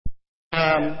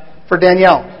for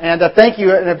Danielle. And thank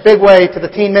you in a big way to the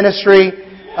teen ministry.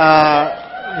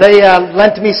 They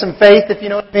lent me some faith, if you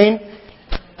know what I mean.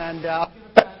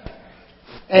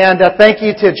 And thank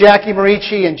you to Jackie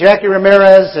Marici and Jackie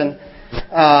Ramirez and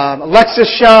Alexis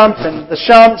Shump and the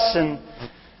Shumps and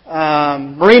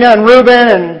Marina and Ruben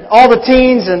and all the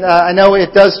teens. And I know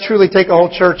it does truly take a whole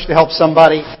church to help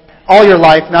somebody all your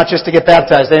life, not just to get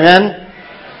baptized. Amen?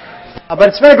 But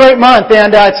it's been a great month,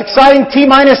 and it's exciting. T-8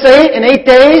 in 8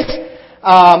 days.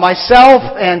 Myself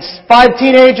and 5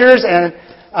 teenagers and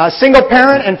a single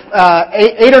parent and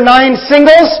 8 or 9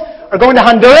 singles are going to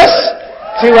Honduras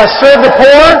to serve the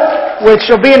poor, which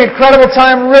will be an incredible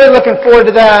time. Really looking forward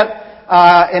to that.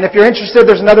 And if you're interested,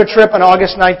 there's another trip on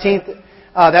August 19th,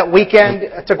 that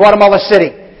weekend to Guatemala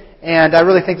City. And I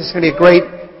really think this is going to be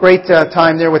a great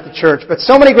time there with the church. But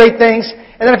so many great things.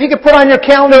 And then if you could put on your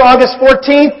calendar August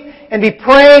 14th, and be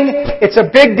praying. It's a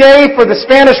big day for the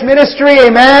Spanish ministry.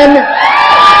 Amen.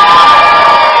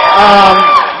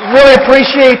 Really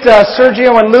appreciate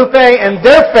Sergio and Lupe and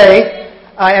their faith.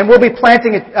 And we'll be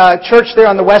planting a church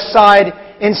there on the west side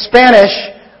in Spanish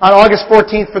on August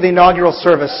 14th for the inaugural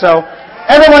service. So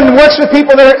everyone works with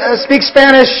people that speak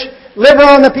Spanish. Live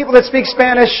around the people that speak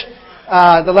Spanish.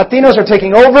 The Latinos are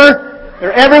taking over.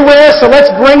 They're everywhere. So let's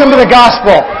bring them to the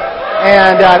gospel.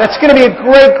 And that's going to be a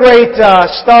great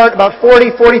start. About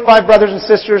 40, 45 brothers and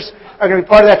sisters are going to be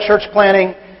part of that church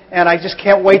planning. And I just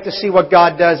can't wait to see what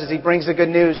God does as He brings the good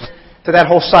news to that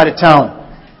whole side of town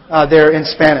there in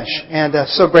Spanish. And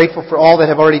so grateful for all that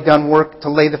have already done work to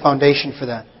lay the foundation for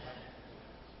that.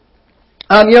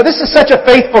 This is such a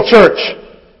faithful church.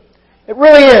 It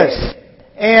really is.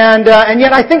 And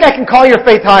yet I think I can call your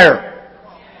faith higher.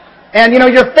 And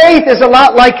your faith is a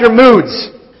lot like your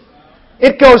moods.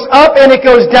 It goes up and it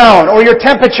goes down, or your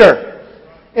temperature.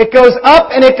 It goes up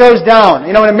and it goes down.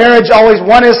 In a marriage, always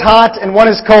one is hot and one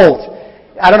is cold.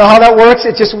 I don't know how that works.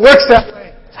 It just works that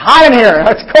way. It's hot in here.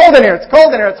 It's cold in here. It's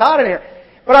cold in here. It's hot in here.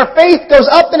 But our faith goes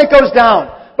up and it goes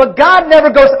down. But God never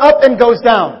goes up and goes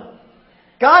down.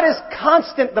 God is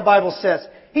constant, the Bible says.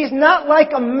 He's not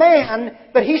like a man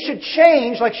that He should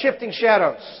change like shifting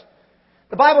shadows.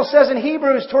 The Bible says in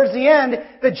Hebrews towards the end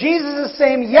that Jesus is the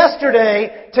same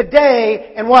yesterday,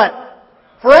 today, and what?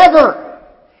 Forever.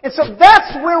 And so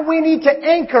that's where we need to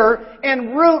anchor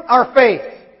and root our faith.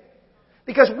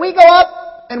 Because we go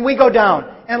up and we go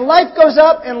down. And life goes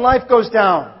up and life goes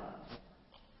down.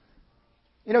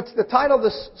 The title of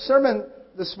this sermon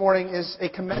this morning is A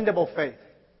Commendable Faith.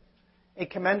 A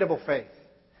Commendable Faith.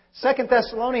 2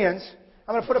 Thessalonians,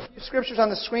 I'm going to put a few scriptures on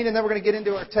the screen and then we're going to get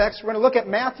into our text. We're going to look at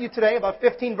Matthew today, about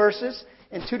 15 verses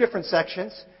in 2 different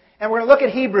sections. And we're going to look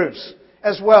at Hebrews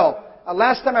as well.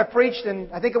 Last time I preached,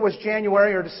 I think it was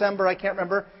January or December, I can't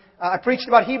remember. I preached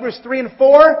about Hebrews 3 and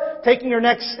 4, taking your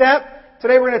next step.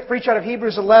 Today we're going to preach out of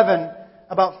Hebrews 11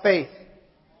 about faith.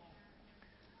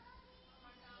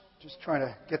 Just trying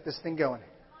to get this thing going.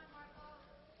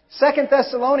 2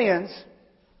 Thessalonians,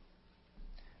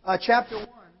 chapter 1.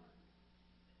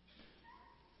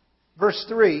 Verse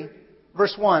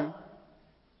 1.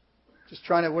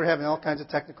 We're having all kinds of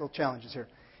technical challenges here.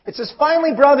 It says,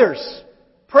 finally, brothers,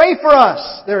 pray for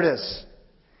us. There it is.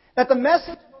 That the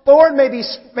message of the Lord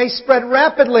may spread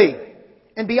rapidly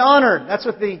and be honored. That's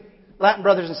what the Latin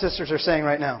brothers and sisters are saying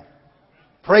right now.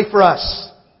 Pray for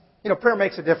us. Prayer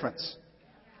makes a difference.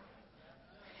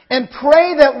 And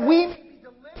pray that we may be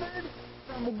delivered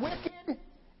from wicked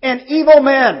and evil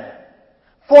men.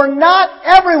 For not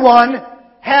everyone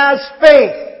has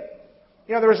faith.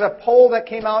 There was a poll that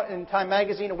came out in Time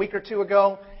magazine a week or two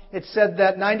ago. It said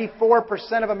that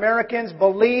 94% of Americans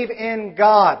believe in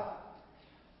God.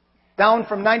 Down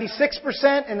from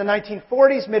 96% in the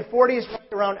 1940s, mid-40s,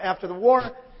 right around after the war.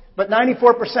 But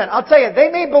 94%. I'll tell you, they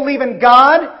may believe in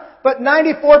God, but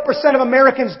 94% of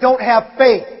Americans don't have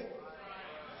faith.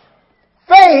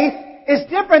 Faith is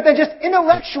different than just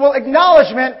intellectual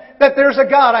acknowledgement that there's a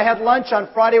God. I had lunch on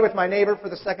Friday with my neighbor for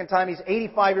the second time. He's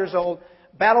 85 years old,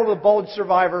 battle of the bulge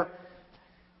survivor.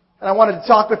 And I wanted to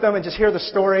talk with him and just hear the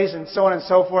stories and so on and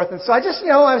so forth. And so I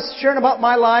was sharing about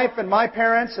my life and my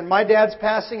parents and my dad's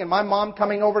passing and my mom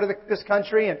coming over to this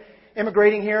country and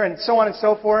immigrating here and so on and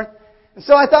so forth. And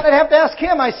so I thought I'd have to ask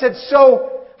him. I said,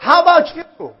 so how about you?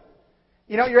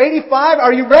 You're 85.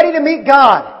 Are you ready to meet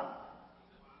God?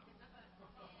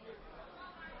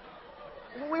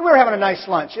 We were having a nice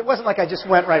lunch. It wasn't like I just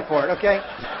went right for it, okay?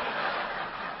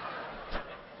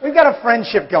 We've got a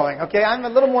friendship going, okay? I'm a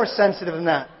little more sensitive than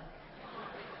that.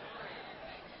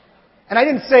 And I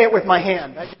didn't say it with my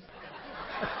hand.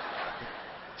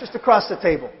 Just across the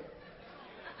table.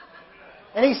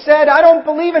 And he said, I don't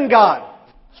believe in God.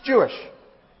 He's Jewish.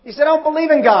 He said, I don't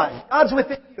believe in God. God's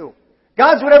within you.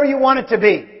 God's whatever you want it to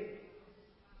be.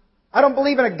 I don't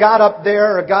believe in a God up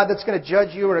there, or a God that's going to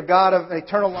judge you, or a God of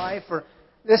eternal life, or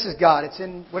this is God. It's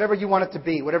in whatever you want it to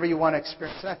be, whatever you want to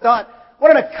experience. And I thought,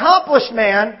 what an accomplished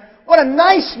man, what a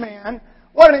nice man,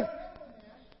 what an incredible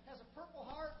man, has a Purple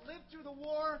Heart, lived through the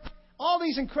war, all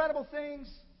these incredible things,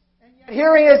 and yet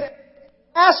here he is,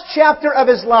 last chapter of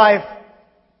his life,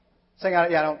 saying,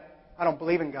 I don't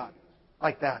believe in God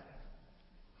like that.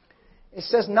 It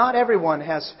says, not everyone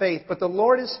has faith, but the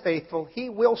Lord is faithful. He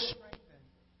will strengthen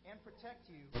and protect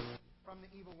you from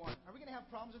the evil one. Are we going to have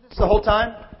problems with this the whole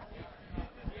time?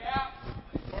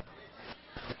 Yeah.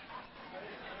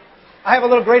 I have a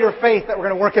little greater faith that we're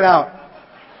going to work it out.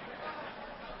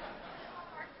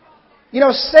 You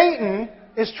know, Satan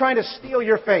is trying to steal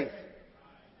your faith.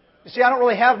 You see, I don't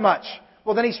really have much.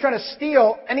 Well, then he's trying to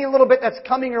steal any little bit that's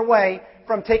coming your way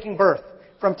from taking birth,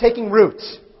 from taking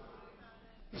roots.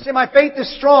 You say, my faith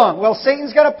is strong. Well,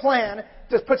 Satan's got a plan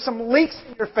to put some leaks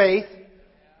in your faith,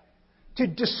 to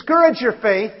discourage your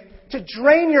faith, to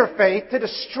drain your faith, to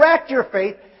distract your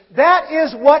faith. That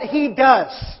is what he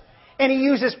does. And he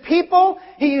uses people,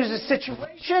 he uses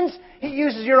situations, he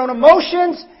uses your own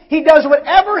emotions. He does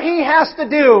whatever he has to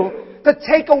do to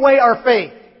take away our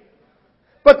faith.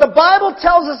 But the Bible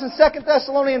tells us in 2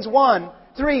 Thessalonians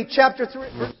 3,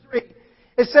 verse 3,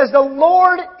 it says, the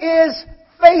Lord is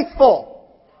faithful.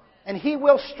 And He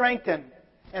will strengthen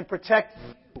and protect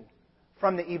you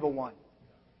from the evil one.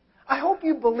 I hope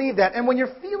you believe that. And when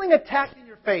you're feeling attacked in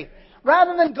your faith,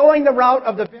 rather than going the route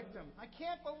of the victim, I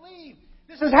can't believe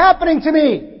this is happening to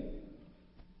me.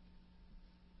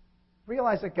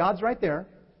 Realize that God's right there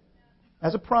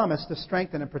as a promise to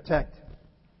strengthen and protect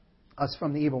us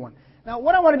from the evil one. Now,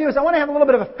 what I want to do is I want to have a little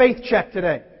bit of a faith check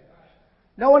today.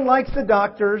 No one likes the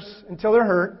doctors until they're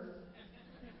hurt.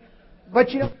 But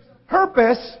you know,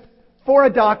 purpose for a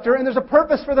doctor, and there's a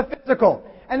purpose for the physical.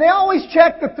 And they always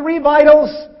check the 3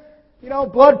 vitals, you know,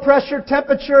 blood pressure,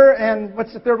 temperature, and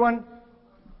what's the third one?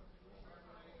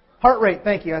 Heart rate.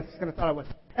 Thank you. I was going to thought I would.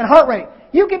 And heart rate.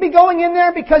 You could be going in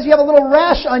there because you have a little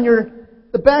rash on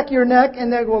the back of your neck,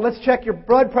 and they go, well, let's check your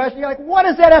blood pressure. You're like, what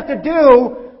does that have to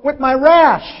do with my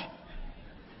rash?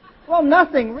 Well,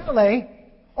 nothing really.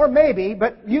 Or maybe,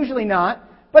 but usually not.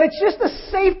 But it's just a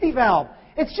safety valve.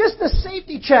 It's just a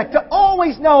safety check to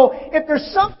always know if there's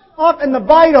something off in the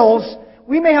vitals,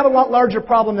 we may have a lot larger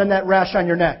problem than that rash on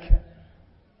your neck.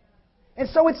 And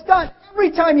so it's done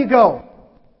every time you go.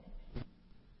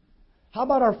 How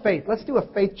about our faith? Let's do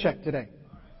a faith check today.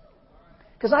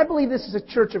 Because I believe this is a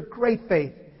church of great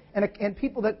faith and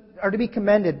people that are to be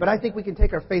commended, but I think we can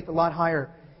take our faith a lot higher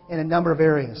in a number of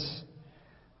areas.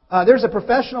 There's a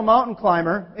professional mountain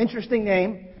climber, interesting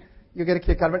name, you'll get a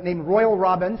kick out of it, named Royal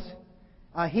Robbins.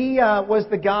 He was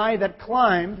the guy that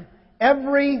climbed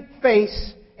every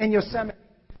face in Yosemite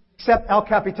except El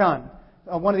Capitan.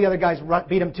 One of the other guys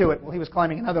beat him to it while he was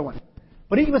climbing another one.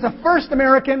 But he was the first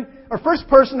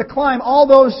person to climb all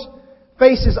those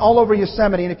faces all over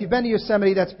Yosemite. And if you've been to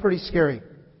Yosemite, that's pretty scary.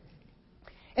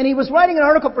 And he was writing an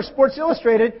article for Sports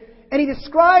Illustrated, and he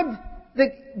described the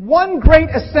one great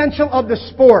essential of the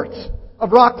sport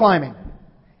of rock climbing.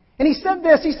 And he said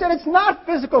this, he said, it's not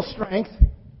physical strength,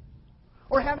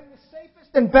 or having the safest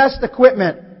and best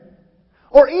equipment,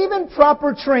 or even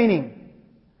proper training,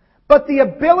 but the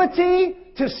ability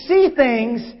to see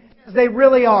things as they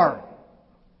really are.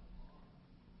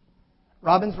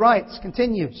 Robbins writes,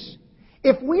 continues,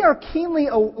 if we are keenly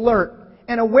alert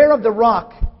and aware of the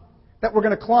rock that we're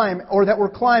going to climb, or that we're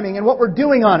climbing, and what we're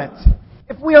doing on it,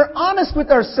 if we are honest with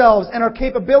ourselves and our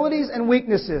capabilities and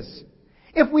weaknesses,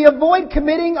 if we avoid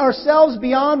committing ourselves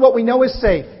beyond what we know is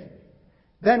safe,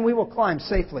 then we will climb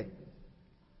safely.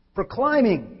 For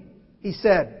climbing, he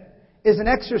said, is an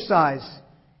exercise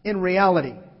in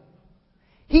reality.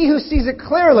 He who sees it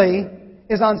clearly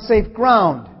is on safe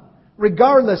ground,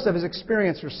 regardless of his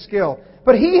experience or skill.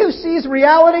 But he who sees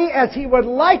reality as he would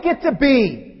like it to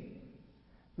be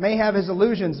may have his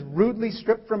illusions rudely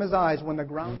stripped from his eyes when the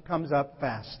ground comes up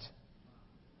fast.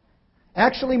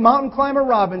 Actually, mountain climber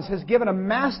Robbins has given a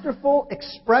masterful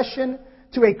expression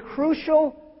to a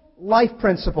crucial life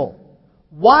principle.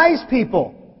 Wise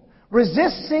people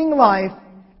resist seeing life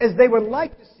as they would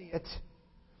like to see it.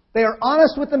 They are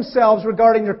honest with themselves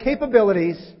regarding their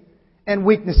capabilities and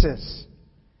weaknesses.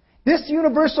 This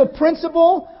universal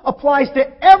principle applies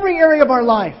to every area of our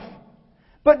life.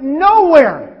 But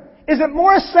nowhere is it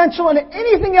more essential in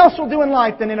anything else we'll do in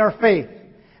life than in our faith.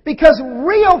 Because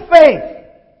real faith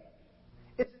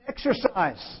is an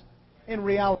exercise in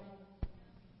reality.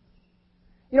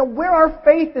 You know, where our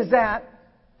faith is at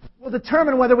will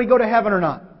determine whether we go to heaven or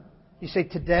not. You say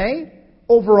today,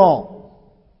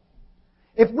 overall.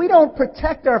 If we don't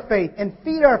protect our faith and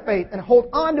feed our faith and hold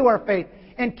on to our faith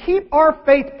and keep our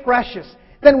faith precious,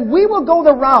 then we will go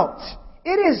the route.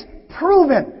 It is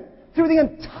proven through the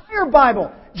entire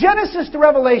Bible, Genesis to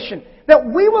Revelation, that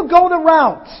we will go the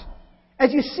route.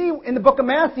 As you see in the book of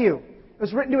Matthew, it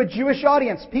was written to a Jewish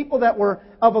audience, people that were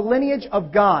of a lineage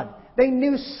of God. They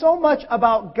knew so much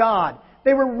about God.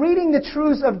 They were reading the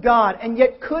truths of God and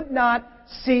yet could not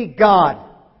see God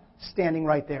standing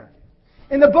right there.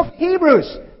 In the book of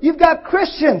Hebrews, you've got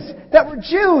Christians that were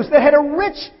Jews that had a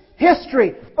rich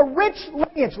history, a rich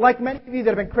lineage, like many of you that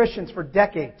have been Christians for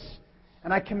decades.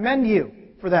 And I commend you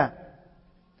for that.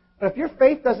 But if your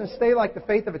faith doesn't stay like the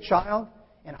faith of a child,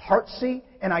 and heartsy,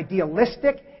 and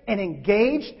idealistic, and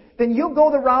engaged, then you'll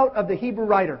go the route of the Hebrew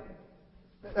writer,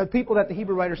 the people that the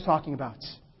Hebrew writer is talking about.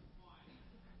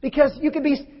 Because you can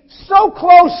be so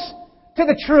close to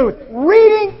the truth,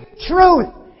 reading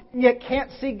truth, and yet can't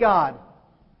see God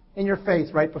in your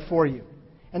faith right before you.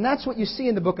 And that's what you see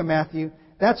in the book of Matthew.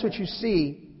 That's what you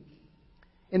see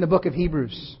in the book of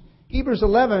Hebrews. Hebrews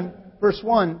 11, verse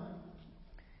 1.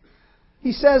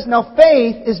 He says, now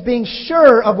faith is being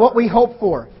sure of what we hope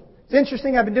for. It's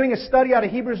interesting, I've been doing a study out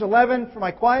of Hebrews 11 for my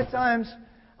quiet times.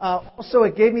 Also,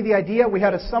 it gave me the idea. We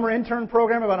had a summer intern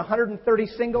program, about 130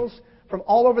 singles from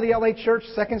all over the LA church,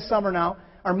 second summer now,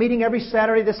 are meeting every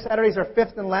Saturday. This Saturday is our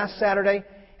fifth and last Saturday.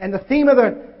 And the theme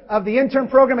of the intern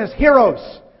program is heroes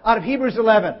out of Hebrews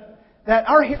 11. That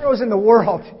our heroes in the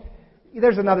world,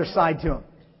 there's another side to them.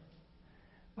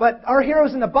 But our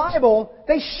heroes in the Bible,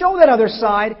 they show that other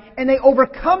side, and they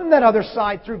overcome that other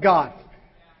side through God.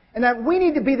 And that we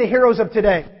need to be the heroes of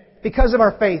today because of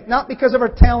our faith. Not because of our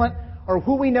talent, or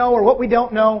who we know, or what we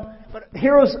don't know, but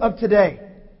heroes of today.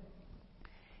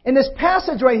 In this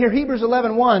passage right here, Hebrews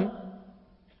 11:1,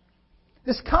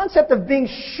 this concept of being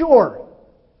sure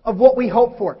of what we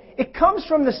hope for. It comes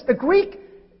from the Greek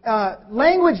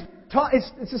language.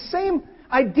 It's the same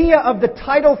idea of the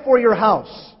title for your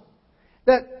house.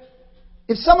 That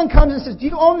if someone comes and says, do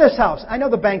you own this house? I know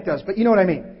the bank does, but you know what I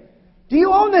mean. Do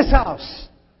you own this house?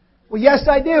 Well, yes,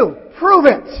 I do. Prove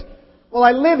it. Well,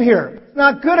 I live here. It's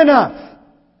not good enough.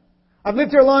 I've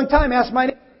lived here a long time. Ask my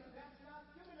neighbor. That's not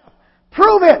good enough.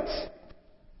 Prove it.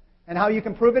 And how you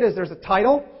can prove it is there's a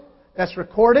title that's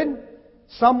recorded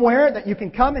somewhere that you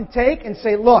can come and take and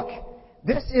say, look,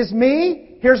 this is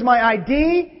me. Here's my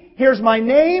ID. Here's my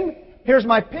name. Here's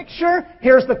my picture.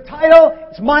 Here's the title.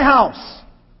 It's my house.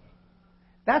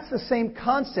 That's the same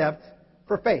concept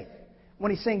for faith. When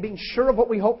he's saying being sure of what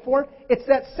we hope for, it's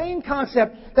that same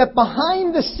concept that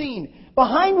behind the scene,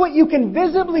 behind what you can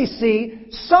visibly see,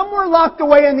 somewhere locked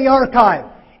away in the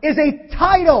archive, is a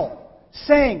title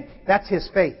saying, that's his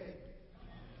faith.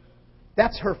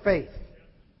 That's her faith.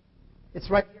 It's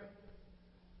right here.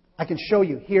 I can show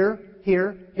you here,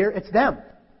 here, here. It's them.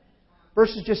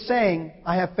 Versus just saying,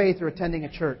 I have faith or attending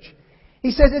a church.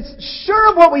 He says it's sure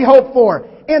of what we hope for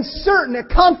and certain, a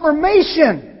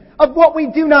confirmation of what we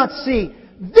do not see.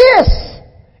 This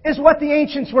is what the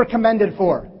ancients were commended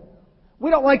for. We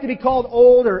don't like to be called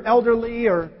old or elderly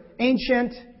or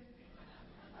ancient.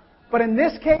 But in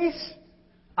this case,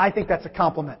 I think that's a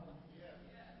compliment.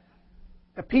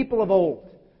 The people of old,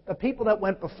 the people that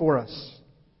went before us.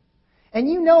 And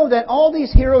you know that all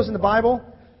these heroes in the Bible,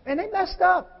 and they messed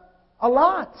up. A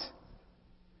lot.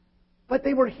 But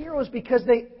they were heroes because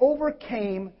they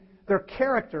overcame their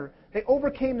character. They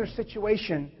overcame their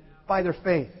situation by their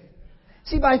faith.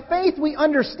 See, by faith we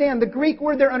understand. The Greek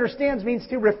word there, understands, means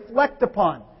to reflect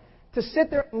upon. To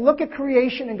sit there and look at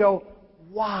creation and go,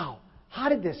 wow, how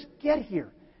did this get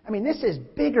here? I mean, this is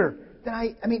bigger than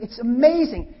I mean, it's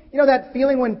amazing. You know that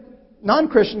feeling when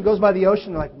non-Christian goes by the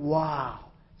ocean, they're like, wow,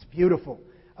 it's beautiful.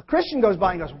 A Christian goes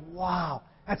by and goes, wow,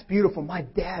 that's beautiful. My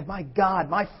dad, my God,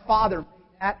 my father,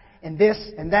 that and this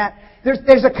and that.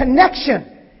 There's a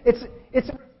connection.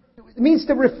 It means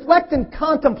to reflect and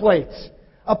contemplate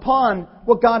upon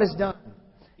what God has done.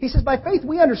 He says, by faith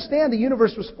we understand the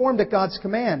universe was formed at God's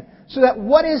command, so that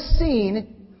what is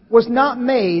seen was not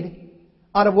made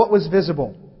out of what was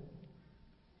visible.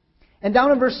 And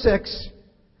down in verse 6,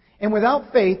 and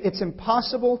without faith it's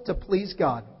impossible to please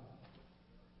God,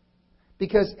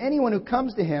 because anyone who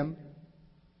comes to Him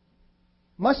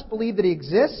must believe that He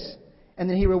exists and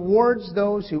that He rewards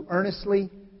those who earnestly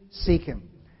seek Him.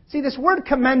 See, this word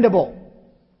commendable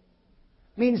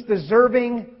means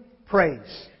deserving praise.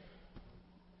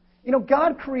 You know,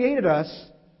 God created us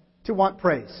to want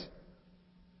praise.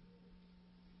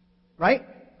 Right?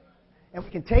 And we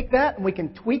can take that and we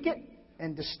can tweak it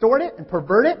and distort it and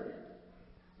pervert it.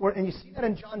 And you see that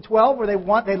in John 12 where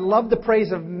they love the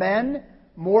praise of men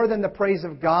more than the praise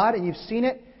of God, and you've seen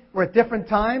it where at different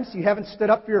times you haven't stood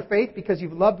up for your faith because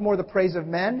you've loved more the praise of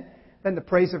men than the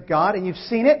praise of God, and you've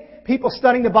seen it, people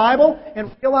studying the Bible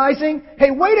and realizing,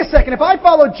 hey, wait a second, if I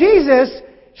follow Jesus,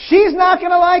 she's not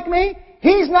going to like me,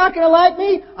 he's not going to like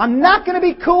me, I'm not going to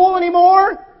be cool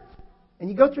anymore. And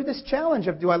you go through this challenge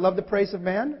of, do I love the praise of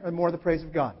man or more the praise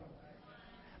of God?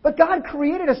 But God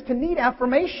created us to need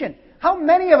affirmation. How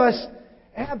many of us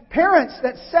have parents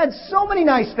that said so many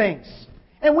nice things,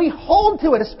 and we hold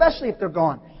to it, especially if they're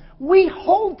gone. We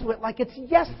hold to it like it's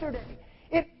yesterday.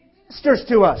 It ministers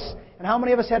to us. And how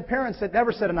many of us had parents that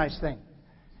never said a nice thing?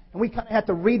 And we kind of had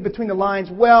to read between the lines,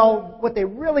 well, what they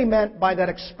really meant by that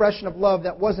expression of love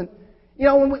that wasn't,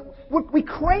 when we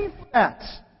crave that.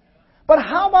 But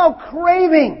how about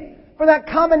craving for that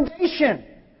commendation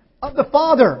of the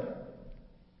Father?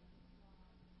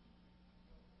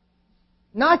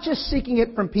 Not just seeking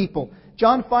it from people.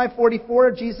 John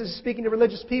 5:44, Jesus is speaking to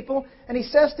religious people, and He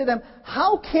says to them,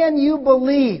 how can you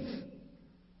believe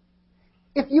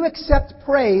if you accept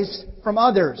praise from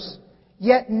others,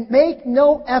 yet make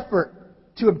no effort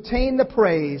to obtain the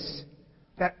praise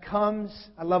that comes,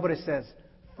 I love what it says,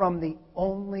 from the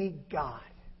only God?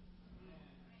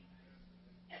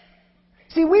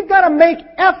 See, we've got to make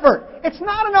effort. It's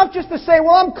not enough just to say,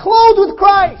 well, I'm clothed with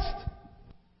Christ.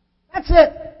 That's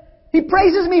it. He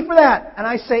praises me for that. And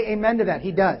I say amen to that.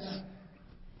 He does.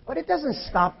 But it doesn't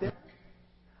stop there.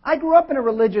 I grew up in a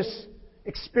religious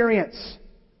experience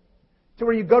to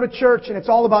where you go to church and it's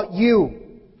all about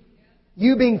you.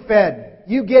 You being fed.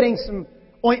 You getting some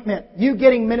ointment. You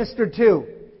getting ministered to.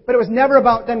 But it was never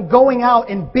about them going out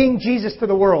and being Jesus to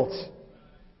the world.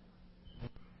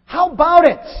 How about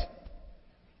it?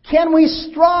 Can we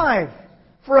strive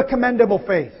for a commendable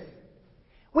faith?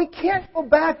 We can't go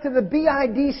back to the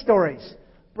BID stories.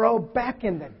 Bro, back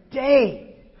in the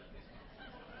day.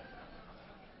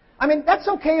 I mean, that's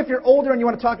okay if you're older and you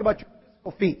want to talk about your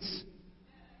physical feats.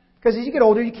 Because as you get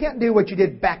older, you can't do what you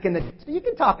did back in the day. So you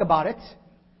can talk about it.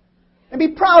 And be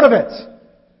proud of it.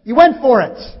 You went for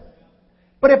it.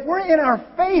 But if we're in our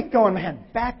faith going, man,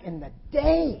 back in the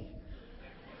day.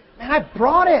 Man, I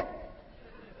brought it.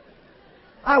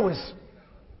 I was,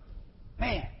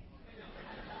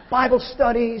 Bible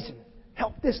studies, and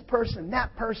helped this person,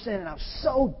 that person, and I was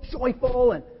so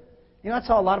joyful. And that's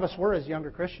how a lot of us were as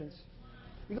younger Christians.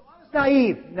 You go, I was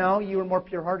naive. No, you were more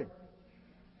pure-hearted.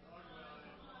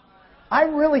 I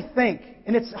really think,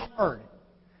 and it's hard,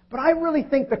 but I really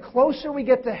think the closer we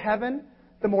get to heaven,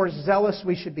 the more zealous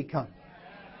we should become.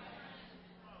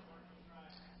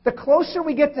 The closer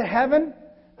we get to heaven,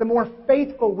 the more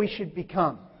faithful we should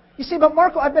become. You see, but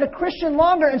Marco, I've been a Christian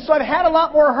longer, and so I've had a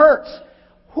lot more hurts.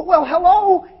 Well,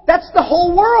 hello, that's the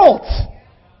whole world.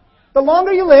 The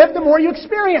longer you live, the more you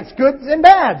experience, goods and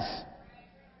bads.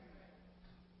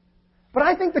 But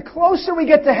I think the closer we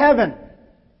get to heaven,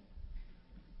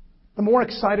 the more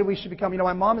excited we should become.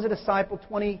 My mom is a disciple,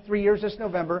 23 years this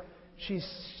November. She's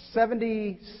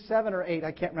 77 or 8,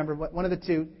 I can't remember, one of the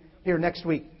two, here next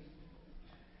week.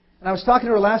 And I was talking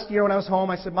to her last year when I was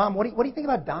home. I said, Mom, what do you think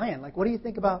about dying? What do you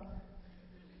think about...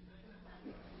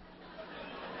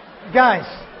 Guys,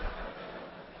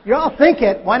 you all think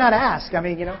it. Why not ask? I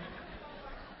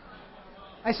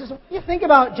said, what do you think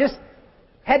about just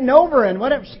heading over and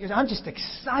whatever? She goes, I'm just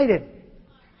excited.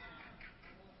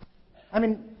 I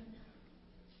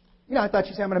thought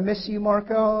she'd say, I'm going to miss you,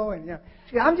 Marco. And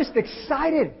she goes, I'm just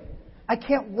excited. I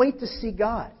can't wait to see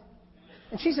God.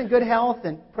 And she's in good health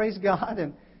and praise God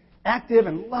and active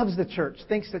and loves the church.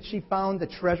 Thinks that she found the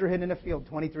treasure hidden in a field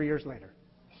 23 years later.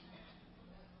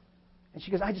 And she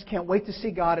goes, I just can't wait to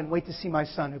see God and wait to see my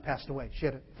son who passed away. She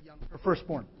had her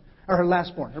firstborn, or her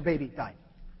lastborn, her baby died.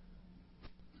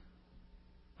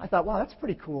 I thought, wow, that's a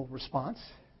pretty cool response.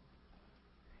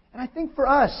 And I think for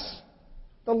us,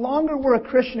 the longer we're a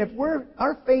Christian, if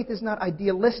our faith is not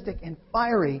idealistic and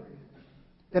fiery,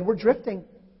 then we're drifting.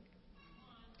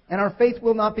 And our faith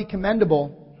will not be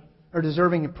commendable or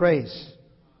deserving of praise.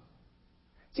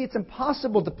 See, it's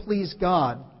impossible to please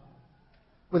God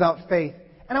without faith.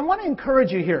 And I want to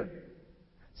encourage you here.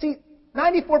 See,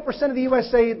 94% of the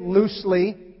USA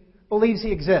loosely believes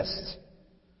He exists.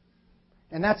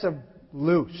 And that's a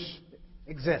loose.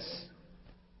 Exists.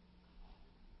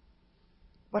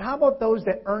 But how about those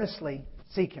that earnestly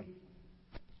seek Him?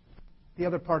 The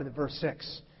other part of the verse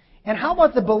 6. And how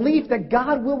about the belief that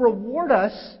God will reward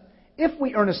us if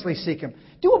we earnestly seek Him?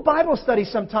 Do a Bible study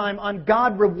sometime on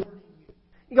God rewarding you.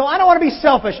 You go, I don't want to be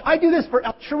selfish. I do this for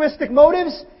altruistic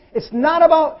motives. It's not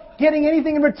about getting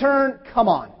anything in return. Come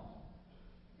on.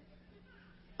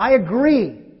 I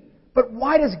agree. But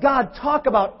why does God talk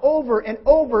about over and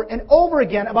over and over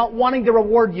again about wanting to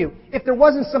reward you if there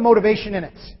wasn't some motivation in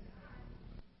it?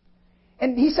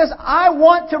 And He says, I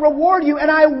want to reward you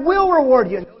and I will reward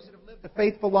you. And those that have lived a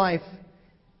faithful life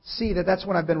see that that's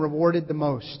when I've been rewarded the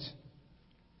most.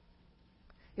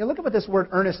 You know, look at what this word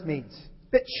earnest means.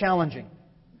 A bit challenging.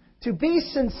 To be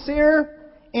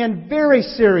sincere and very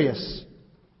serious.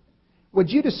 Would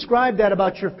you describe that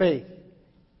about your faith?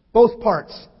 Both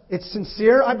parts. It's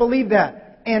sincere, I believe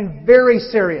that, and very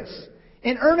serious.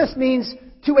 And earnest means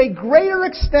to a greater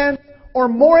extent or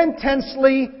more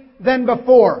intensely than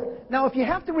before. Now, if you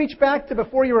have to reach back to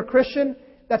before you were a Christian,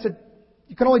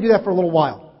 you can only do that for a little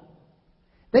while.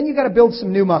 Then you've got to build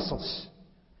some new muscles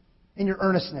in your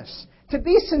earnestness. To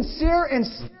be sincere and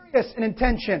serious in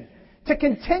intention. To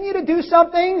continue to do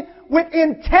something with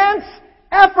intense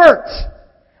effort.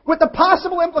 With the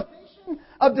possible implication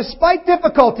of, despite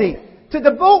difficulty, to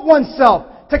devote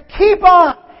oneself, to keep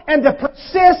on, and to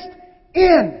persist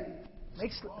in.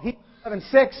 Makes Hebrews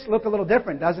 11:6 look a little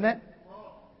different, doesn't it?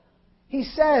 He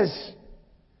says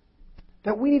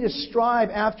that we need to strive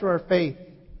after our faith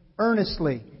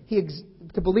earnestly.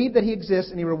 To believe that He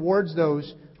exists and He rewards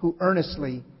those who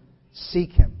earnestly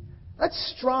seek Him.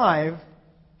 Let's strive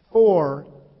for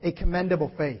a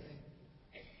commendable faith.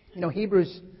 You know,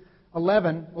 Hebrews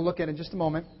 11, we'll look at in just a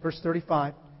moment, verse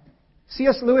 35.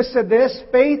 C.S. Lewis said this,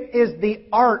 faith is the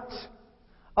art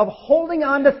of holding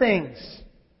on to things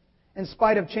in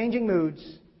spite of changing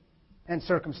moods and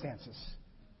circumstances.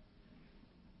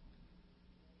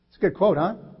 It's a good quote,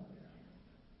 huh?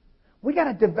 We got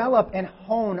to develop and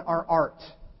hone our art.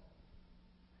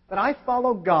 That I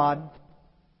follow God,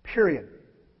 period.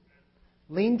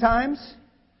 Lean times,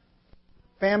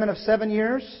 famine of 7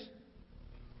 years,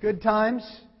 good times.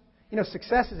 You know,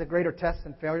 success is a greater test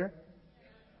than failure.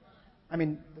 I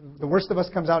mean, the worst of us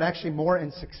comes out actually more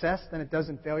in success than it does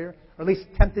in failure, or at least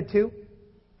tempted to.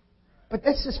 But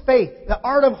this is faith, the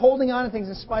art of holding on to things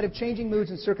in spite of changing moods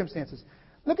and circumstances.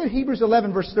 Look at Hebrews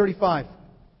 11, verse 35.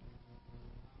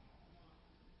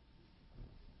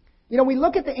 You know, we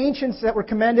look at the ancients that were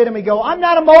commended and we go, I'm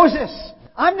not a Moses.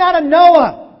 I'm not a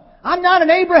Noah. I'm not an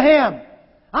Abraham.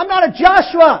 I'm not a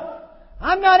Joshua.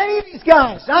 I'm not any of these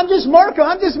guys. I'm just Marco.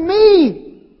 I'm just me.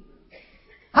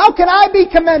 How can I be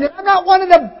commended? I'm not one of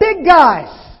the big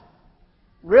guys.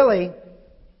 Really,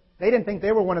 they didn't think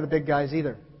they were one of the big guys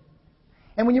either.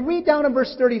 And when you read down in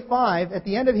verse 35, at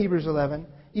the end of Hebrews 11,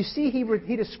 you see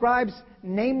he describes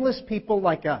nameless people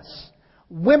like us.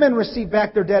 Women received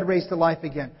back their dead, raised to life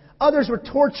again. Others were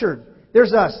tortured.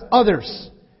 There's us. Others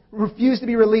refused to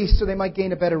be released so they might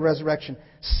gain a better resurrection.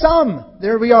 Some,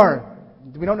 there we are.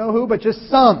 We don't know who, but just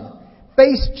some,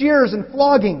 faced jeers and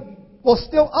flogging. While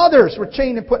still others were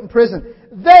chained and put in prison.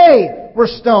 They were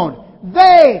stoned.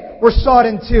 They were sawed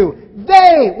in two.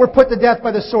 They were put to death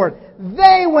by the sword.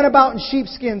 They went about in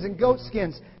sheepskins and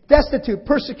goatskins, destitute,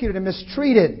 persecuted, and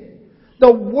mistreated.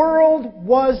 The world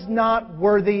was not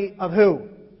worthy of who?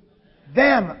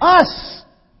 Them. Us.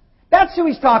 That's who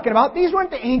he's talking about. These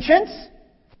weren't the ancients.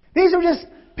 These are just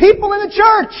people in the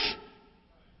church.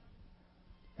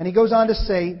 And he goes on to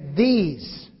say,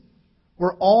 these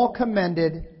were all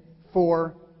commended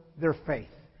for their faith.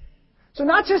 So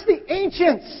not just the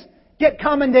ancients get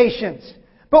commendations,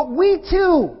 but we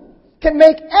too can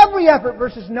make every effort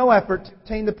versus no effort to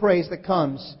obtain the praise that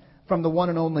comes from the one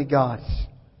and only God.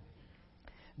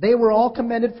 They were all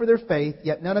commended for their faith,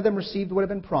 yet none of them received what had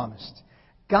been promised.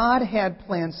 God had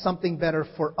planned something better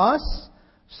for us,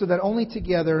 so that only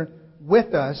together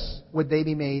with us would they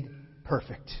be made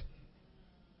perfect.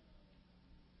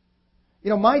 You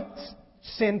know, my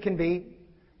sin can be,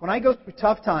 when I go through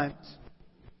tough times,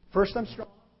 first I'm strong,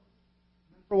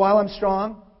 then for a while I'm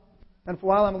strong, then for a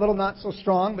while I'm a little not so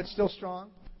strong, but still strong.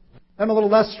 Then I'm a little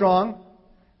less strong.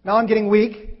 Now I'm getting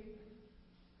weak.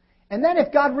 And then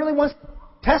if God really wants to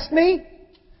test me,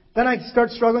 then I start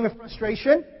struggling with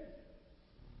frustration.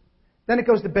 Then it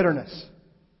goes to bitterness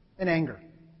and anger.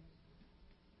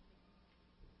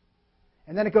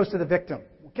 And then it goes to the victim.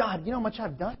 God, you know how much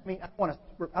I've done? I mean, I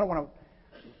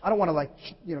don't want to like,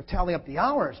 you know, tally up the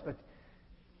hours, but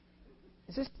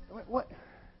is this what?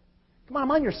 Come on,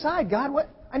 I'm on your side, God. What?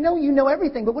 I know you know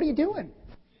everything, but what are you doing?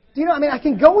 Do you know? I mean, I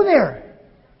can go there.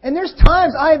 And there's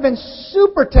times I have been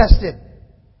super tested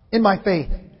in my faith.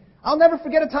 I'll never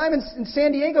forget a time in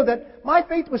San Diego that my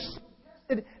faith was so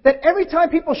tested that every time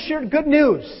people shared good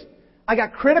news, I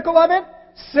got critical of it,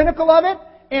 cynical of it,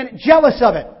 and jealous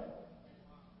of it.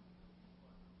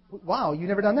 Wow, you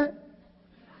never done that?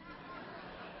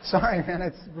 Sorry, man,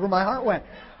 it's where my heart went.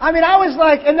 I mean, I was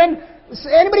like, and then,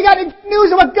 anybody got any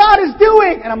news of what God is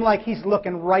doing? And I'm like, He's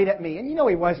looking right at me. And you know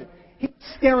He wasn't. He's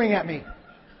staring at me.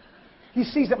 He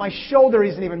sees that my shoulder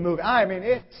isn't even moving. I mean,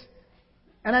 it's...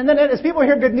 And then as people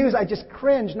hear good news, I just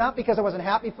cringe, not because I wasn't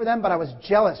happy for them, but I was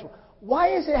jealous.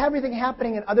 Why is everything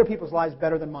happening in other people's lives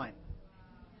better than mine?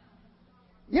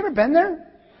 You ever been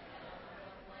there?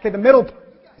 Okay, the middle...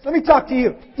 Let me talk to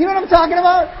you. You know what I'm talking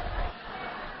about?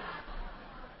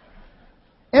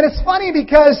 And it's funny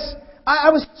because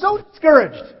I was so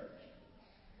discouraged,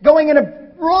 going in a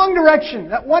wrong direction,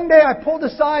 that one day I pulled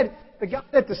aside the guy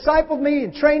that discipled me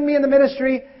and trained me in the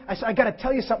ministry. I said, I got to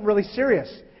tell you something really serious.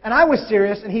 And I was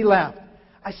serious, and he laughed.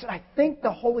 I said, I think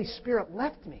the Holy Spirit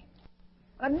left me.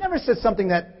 And I've never said something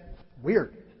that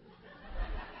weird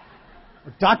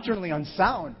or doctrinally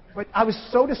unsound. But I was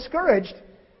so discouraged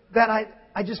that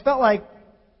I just felt like,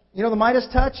 you know, the Midas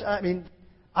touch? I mean,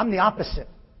 I'm the opposite.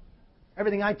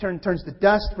 Everything I turn turns to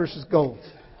dust versus gold.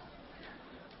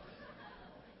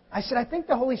 I said, I think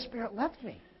the Holy Spirit left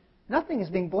me. Nothing is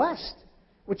being blessed.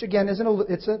 Which again,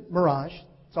 it's a mirage.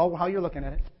 It's all how you're looking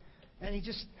at it. And he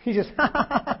just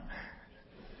that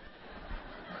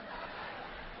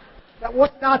was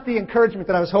not the encouragement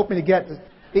that I was hoping to get.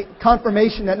 The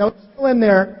confirmation that, no, it's still in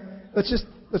there.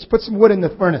 Let's put some wood in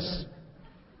the furnace.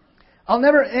 I'll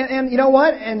never, and you know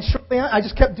what? And shortly I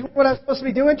just kept doing what I was supposed to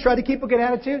be doing, tried to keep a good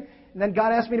attitude. And then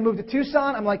God asked me to move to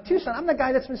Tucson. I'm like, Tucson, I'm the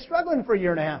guy that's been struggling for a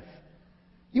year and a half.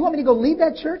 You want me to go lead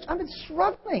that church? I've been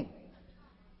struggling.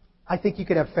 I think you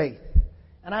could have faith.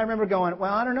 And I remember going,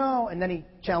 well, I don't know. And then he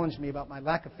challenged me about my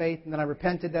lack of faith. And then I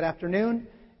repented that afternoon.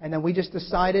 And then we just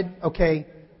decided, okay,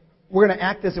 we're going to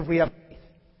act as if we have faith.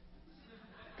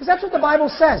 Because that's what the Bible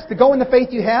says. To go in the faith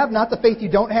you have, not the faith you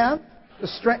don't have. The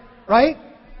strength, right?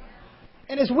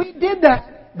 And as we did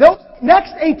that, those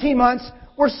next 18 months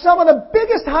were some of the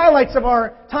biggest highlights of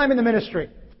our time in the ministry.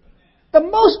 The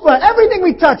most blood, everything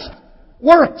we touched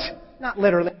worked. Not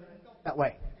literally, that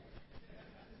way.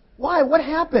 Why? What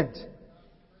happened?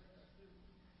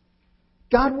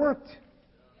 God worked.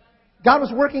 God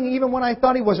was working even when I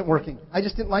thought He wasn't working. I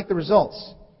just didn't like the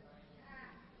results.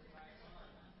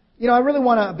 You know, I really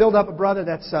want to build up a brother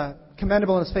that's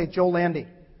commendable in his faith, Joel Landy.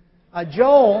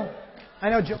 Joel, I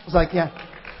know Joel's like,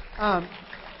 yeah.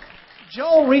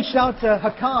 Joel reached out to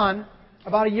Hakan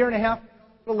about a year and a half,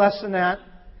 a little less than that.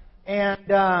 And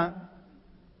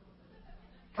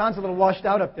Hakan's a little washed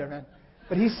out up there, man.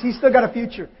 But he's still got a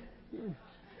future.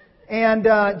 And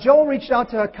Joel reached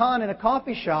out to Hakan in a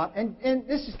coffee shop. And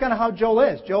this is kind of how Joel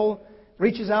is. Joel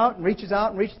reaches out and reaches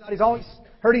out and reaches out. He's always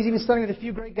heard he's even studying with a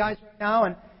few great guys right now.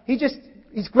 And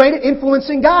he's great at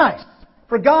influencing guys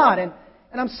for God. And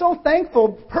I'm so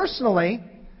thankful personally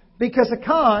because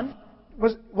Hakan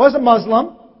was a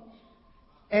Muslim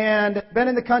and been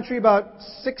in the country about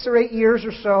 6 or 8 years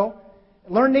or so.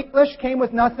 Learned English, came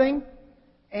with nothing.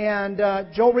 And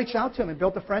Joel reached out to him and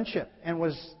built a friendship and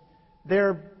was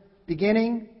there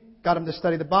beginning, got him to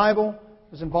study the Bible,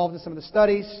 was involved in some of the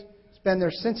studies. He's been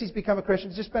there since he's become a Christian.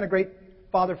 He's just been a great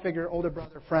father figure, older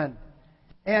brother, friend.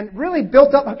 And really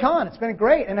built up Hakan. It's been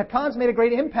great. And Hakan's made a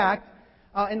great impact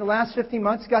in the last 15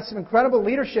 months. He's got some incredible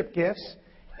leadership gifts.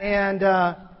 And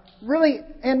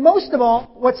and most of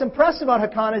all, what's impressive about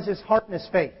Hakan is his heart and his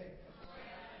faith.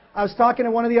 I was talking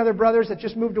to one of the other brothers that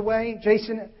just moved away,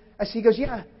 Jason. He goes,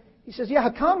 yeah. He says, yeah,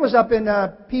 Hakan was up in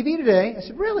PV today. I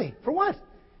said, really? For what?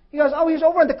 He goes, he was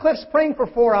over on the cliffs praying for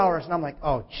 4 hours. And I'm like,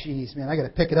 oh, geez, man, I got to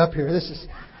pick it up here. This is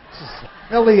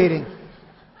humiliating.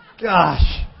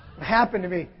 Gosh, what happened to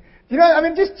me? You know, I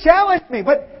mean, just challenge me.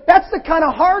 But that's the kind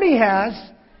of heart he has.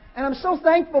 And I'm so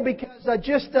thankful because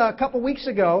just a couple weeks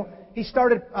ago, he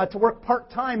started to work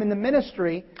part-time in the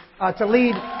ministry to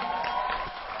lead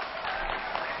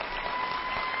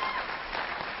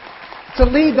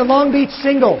the Long Beach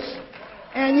Singles.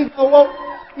 And you go,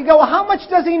 well, how much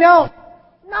does he know?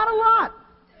 Not a lot.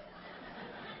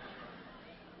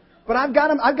 But I've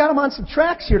got him on some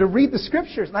tracks here to read the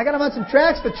scriptures, and I got him on some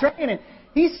tracks to train, and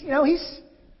he's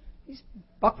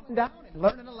buckling down and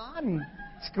learning a lot, and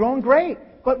it's growing great.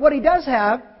 But what he does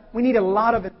have, we need a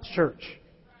lot of it in the church.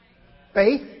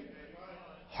 Faith,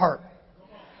 heart.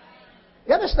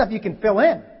 The other stuff you can fill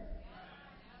in.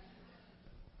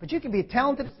 But you can be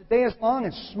talented as the day is long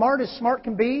and smart as smart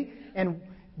can be and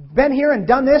been here and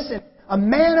done this and a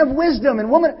man of wisdom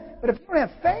and woman. But if you don't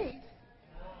have faith,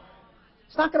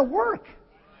 it's not going to work.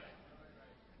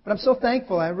 But I'm so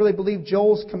thankful. I really believe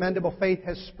Joel's commendable faith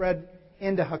has spread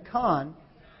into Hakan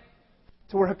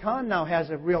to where Hakan now has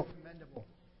a real commendable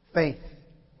faith.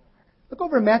 Look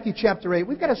over in Matthew chapter 8.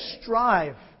 We've got to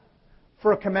strive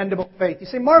for a commendable faith. You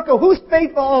say, Marco, who's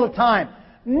faithful all the time?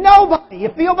 Nobody. You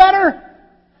feel better?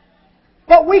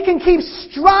 But we can keep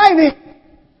striving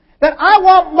that I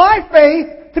want my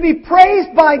faith to be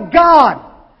praised by God.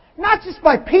 Not just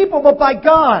by people, but by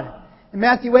God. In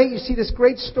Matthew 8, you see this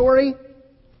great story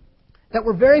that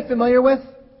we're very familiar with.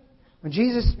 When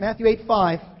Jesus, Matthew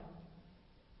 8:5,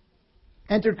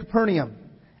 entered Capernaum,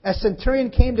 a centurion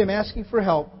came to him asking for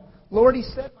help. Lord, he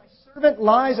said, my servant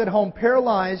lies at home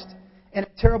paralyzed and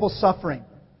in terrible suffering.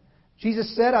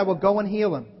 Jesus said, I will go and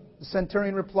heal him. The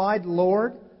centurion replied,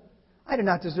 Lord, I do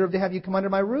not deserve to have you come under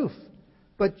my roof,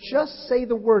 but just say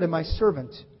the word and my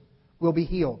servant will be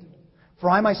healed. For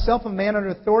I myself am a man under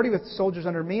authority with soldiers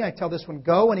under me. I tell this one,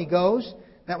 go, and he goes.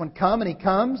 That one, come, and he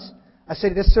comes. I say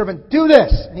to this servant, do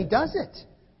this, and he does it.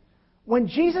 When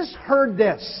Jesus heard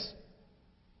this,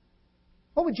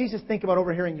 what would Jesus think about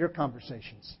overhearing your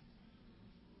conversations?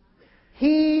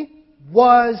 He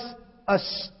was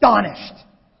astonished.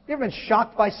 You ever been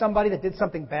shocked by somebody that did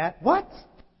something bad? What?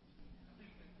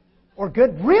 Or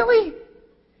good? Really?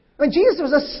 When Jesus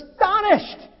was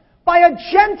astonished by a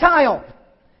Gentile,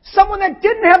 someone that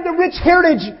didn't have the rich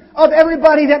heritage of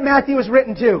everybody that Matthew was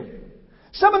written to.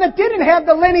 Someone that didn't have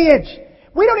the lineage.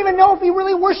 We don't even know if he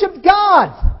really worshipped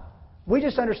God. We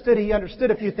just understood he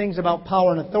understood a few things about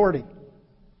power and authority.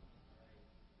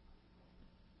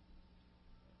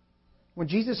 When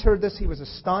Jesus heard this, he was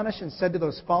astonished and said to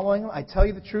those following him, I tell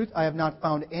you the truth, I have not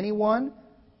found anyone,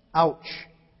 ouch,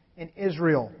 in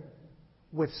Israel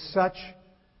with such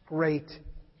great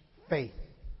faith.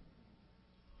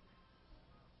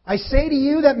 I say to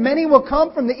you that many will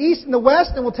come from the east and the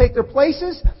west and will take their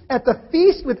places at the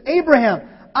feast with Abraham,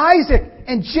 Isaac,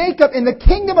 and Jacob in the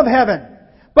kingdom of heaven.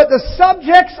 But the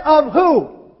subjects of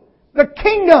who? The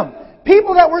kingdom.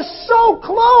 People that were so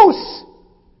close,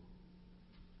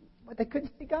 but they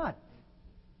couldn't see God.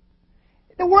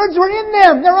 The words were in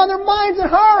them. They're on their minds and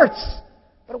hearts.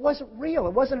 But it wasn't real.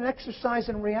 It wasn't an exercise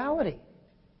in reality.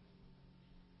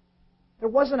 There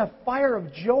wasn't a fire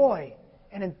of joy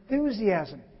and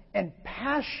enthusiasm and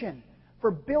passion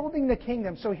for building the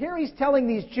kingdom. So here he's telling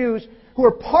these Jews who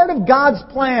are part of God's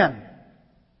plan,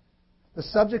 the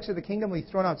subjects of the kingdom will be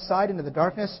thrown outside into the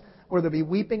darkness where there'll be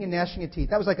weeping and gnashing of teeth.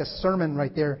 That was like a sermon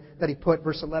right there that he put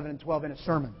verse 11 and 12 in a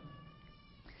sermon.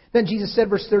 Then Jesus said,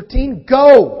 verse 13,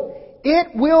 go,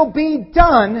 it will be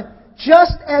done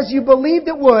just as you believed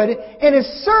it would. And his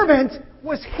servant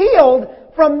was healed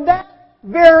from that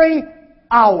very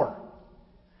hour.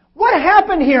 What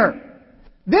happened here?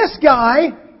 This guy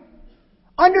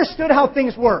understood how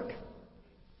things work.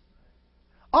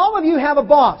 All of you have a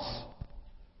boss.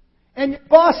 And your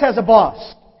boss has a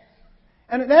boss.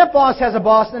 And that boss has a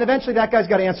boss, and then eventually that guy's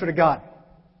got to answer to God.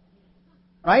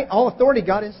 Right? All authority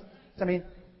God is.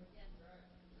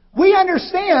 We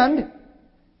understand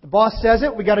the boss says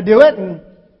it, we got to do it, and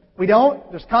we don't.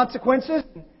 There's consequences.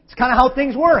 It's kind of how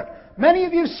things work. Many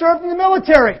of you served in the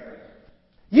military.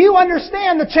 You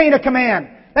understand the chain of command.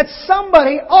 That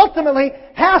somebody ultimately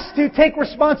has to take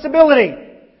responsibility.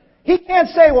 He can't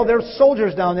say, well, there's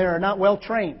soldiers down there who are not well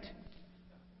trained.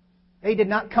 They did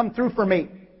not come through for me.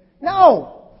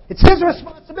 No. It's his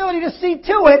responsibility to see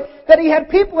to it that he had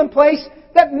people in place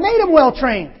that made him well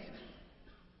trained.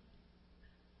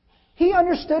 He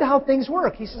understood how things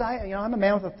work. He says, I'm a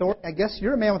man with authority. I guess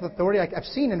you're a man with authority. I've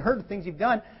seen and heard the things you've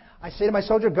done. I say to my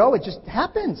soldier, go. It just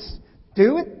happens.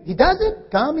 Do it. He does it.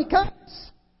 Come, he comes.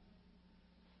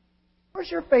 Where's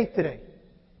your faith today?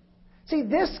 See,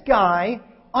 this guy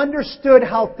understood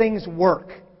how things work.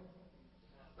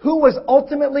 Who was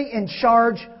ultimately in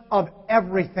charge of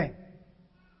everything.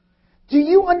 Do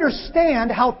you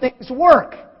understand how things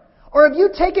work? Or have you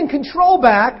taken control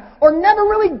back or never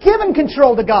really given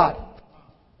control to God?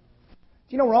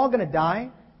 Do you know we're all going to die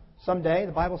someday?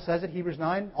 The Bible says it, Hebrews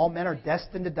 9, all men are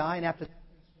destined to die, and after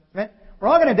that, we're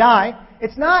all going to die.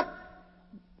 It's not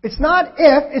if,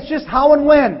 it's just how and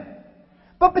when.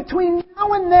 But between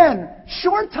now and then,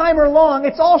 short time or long,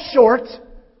 it's all short.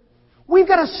 We've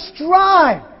got to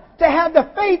strive to have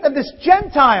the faith of this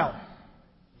Gentile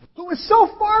who was so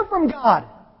far from God,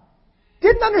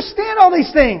 didn't understand all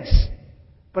these things,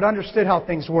 but understood how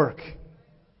things work.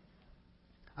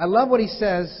 I love what he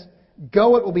says,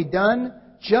 go, it will be done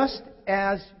just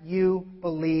as you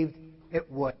believed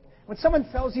it would. When someone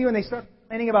tells you and they start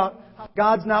complaining about how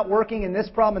God's not working in this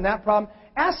problem and that problem,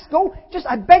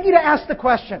 I beg you to ask the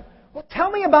question, well, tell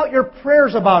me about your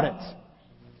prayers about it.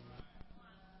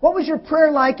 What was your prayer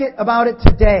about it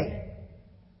today?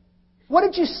 What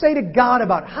did you say to God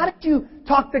about it? How did you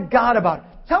talk to God about it?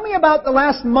 Tell me about the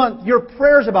last month, your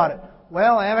prayers about it.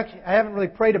 Well, I haven't really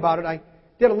prayed about it. I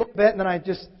did a little bit and then I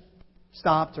just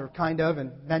stopped or kind of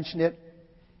and mentioned it.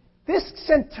 This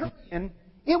centurion,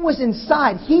 it was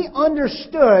inside. He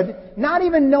understood, not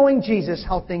even knowing Jesus,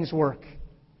 how things work.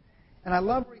 And I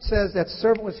love where he says that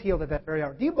servant was healed at that very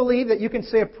hour. Do you believe that you can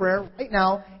say a prayer right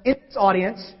now in this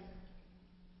audience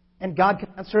and God can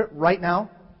answer it right now?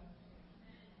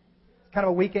 It's kind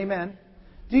of a weak amen.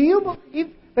 Do you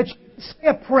believe that you can say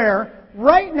a prayer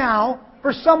right now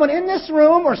for someone in this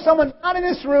room or someone not in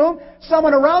this room,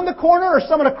 someone around the corner or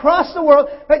someone across the world,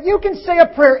 that you can say a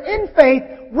prayer in faith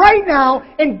right now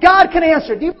and God can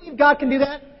answer it? Do you believe God can do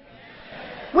that?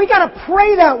 We got to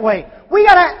pray that way. We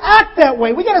got to act that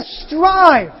way. We got to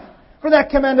strive for that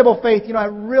commendable faith. You know, I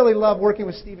really love working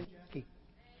with Steve and Jackie.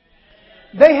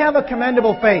 They have a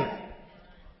commendable faith.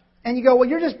 And you go, well,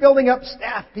 you're just building up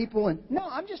staff people. And no,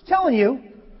 I'm just telling you,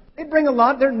 they bring a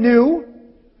lot. They're new.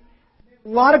 A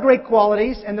lot of great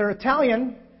qualities. And they're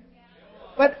Italian.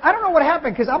 But I don't know what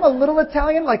happened because I'm a little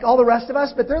Italian like all the rest of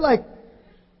us. But they're like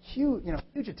huge,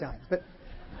 huge Italians. But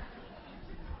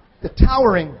the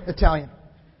towering Italian.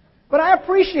 But I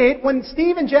appreciate when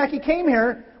Steve and Jackie came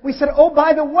here, we said, oh,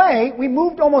 by the way, we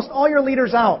moved almost all your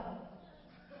leaders out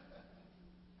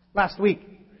last week.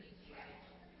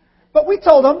 But we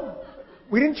told them,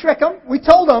 we didn't trick them, we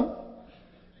told them,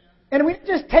 and we didn't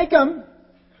just take them,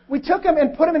 we took them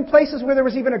and put them in places where there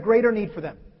was even a greater need for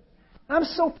them. I'm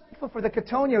so thankful for the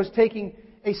Catonios taking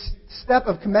a step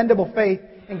of commendable faith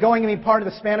and going and being part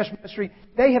of the Spanish ministry.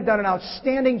 They have done an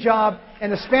outstanding job, and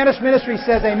the Spanish ministry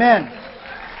says amen.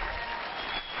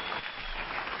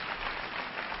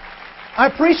 I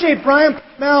appreciate Brian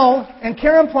Plymell and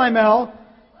Karen Plymell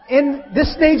in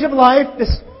this stage of life,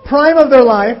 this prime of their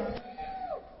life,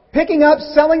 picking up,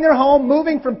 selling their home,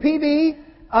 moving from PV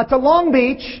to Long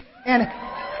Beach, and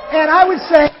I would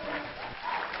say,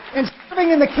 and serving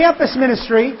in the campus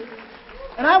ministry,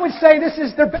 and I would say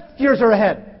their best years are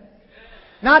ahead.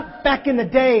 Not back in the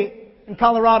day in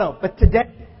Colorado, but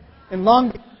today in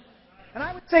Long Beach. And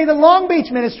I would say the Long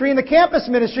Beach ministry and the campus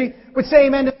ministry would say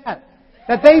amen to that.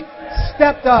 That they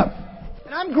stepped up.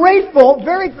 And I'm grateful,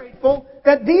 very grateful,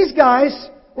 that these guys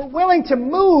were willing to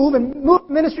move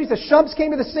ministries. The Shubs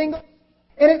came to the single.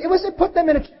 And it put them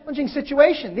in a challenging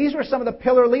situation. These were some of the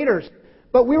pillar leaders.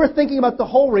 But we were thinking about the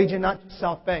whole region, not just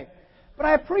South Bay. But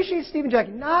I appreciate Steve and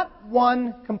Jackie. Not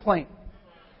one complaint.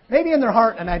 Maybe in their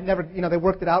heart, and I'd never, they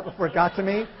worked it out before it got to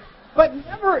me. But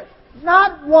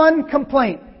not one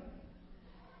complaint.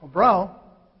 Well, bro,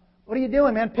 what are you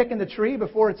doing, man? Picking the tree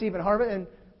before it's even harvested? And,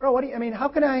 bro, how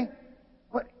can I...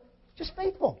 Just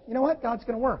faithful. You know what? God's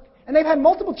going to work. And they've had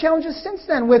multiple challenges since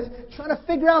then with trying to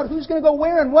figure out who's going to go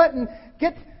where and what and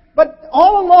get... But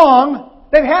all along,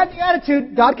 they've had the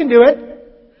attitude, God can do it.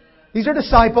 These are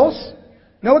disciples.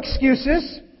 No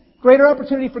excuses. Greater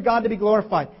opportunity for God to be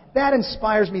glorified. That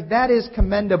inspires me. That is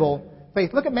commendable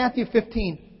faith. Look at Matthew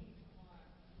 15.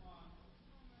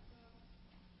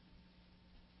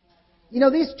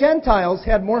 These Gentiles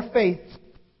had more faith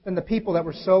than the people that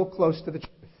were so close to the truth.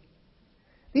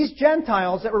 These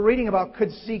Gentiles that we're reading about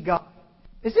could see God.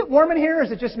 Is it warm in here or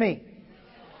is it just me?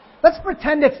 Let's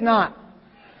pretend it's not.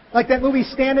 Like that movie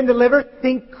Stand and Deliver.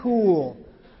 Think cool.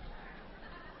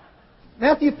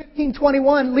 Matthew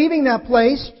 15:21, leaving that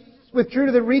place, withdrew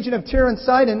to the region of Tyre and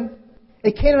Sidon.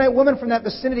 A Canaanite woman from that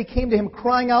vicinity came to him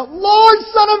crying out, Lord,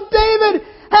 Son of David,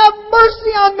 have mercy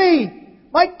on me!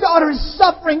 My daughter is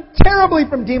suffering terribly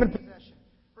from demon possession.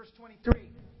 Verse 23.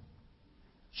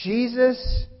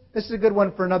 Jesus, this is a good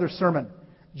one for another sermon.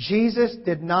 Jesus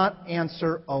did not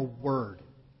answer a word.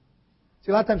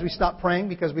 See, a lot of times we stop praying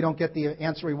because we don't get the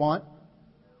answer we want.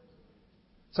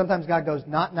 Sometimes God goes,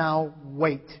 not now,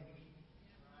 wait.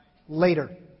 Later.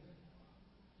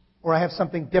 Or I have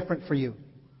something different for you.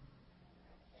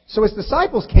 So his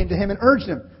disciples came to him and urged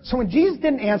him. So when Jesus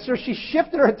didn't answer, she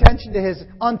shifted her attention to his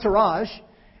entourage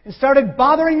and started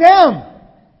bothering them.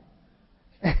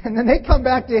 And then they come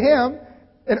back to him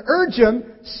and urge him,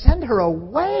 send her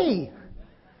away.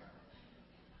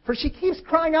 For she keeps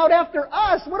crying out after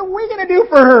us. What are we going to do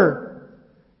for her?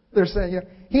 They're saying,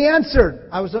 He answered,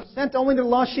 I was sent only to the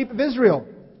lost sheep of Israel.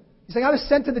 He's saying, I was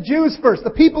sent to the Jews first,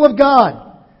 the people of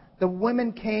God. The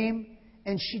women came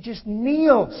and she just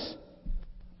kneels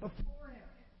before him.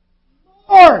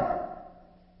 Lord,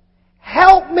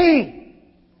 help me.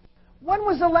 When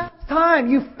was the last time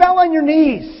you fell on your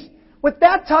knees with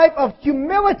that type of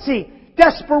humility,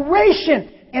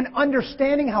 desperation, and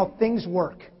understanding how things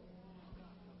work?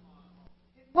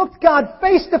 Looked God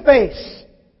face to face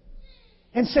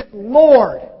and said,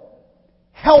 Lord,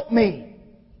 help me.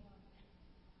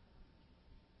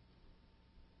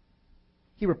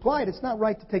 He replied, it's not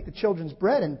right to take the children's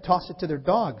bread and toss it to their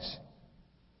dogs.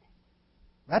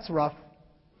 That's rough.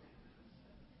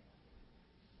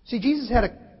 See, Jesus had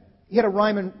a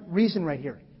rhyme and reason right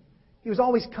here. He was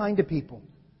always kind to people.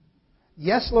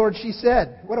 Yes, Lord, she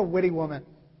said. What a witty woman.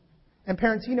 And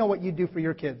parents, you know what you do for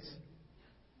your kids.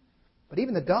 But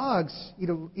even the dogs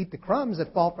eat the crumbs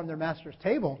that fall from their master's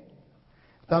table.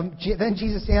 Then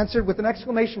Jesus answered with an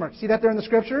exclamation mark. See that there in the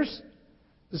Scriptures?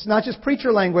 This is not just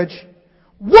preacher language.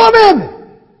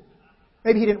 Woman!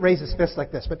 Maybe he didn't raise his fist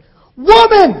like this, but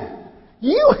woman!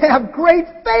 You have great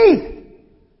faith!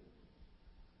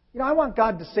 I want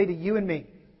God to say to you and me,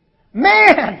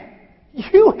 man!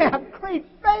 You have great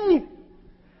faith!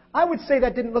 I would say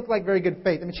that didn't look like very good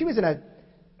faith. I mean, she was in a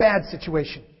bad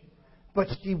situation. But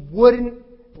she wouldn't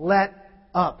let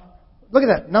up. Look at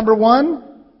that. Number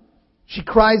 1, she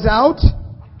cries out.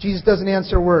 Jesus doesn't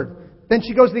answer a word. Then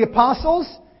she goes to the apostles.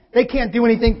 They can't do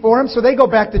anything for him, so they go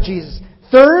back to Jesus.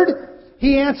 Third,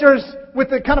 he answers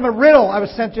with a kind of a riddle. I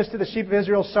was sent just to the sheep of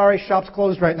Israel. Sorry, shop's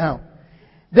closed right now.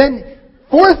 Then,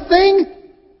 fourth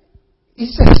thing, he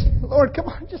says, Lord, come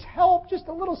on, just help, just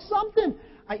a little something.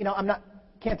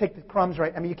 Can't take the crumbs,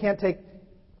 right? I mean,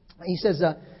 he says,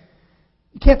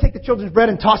 you can't take the children's bread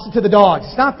and toss it to the dogs.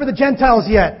 It's not for the Gentiles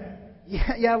yet.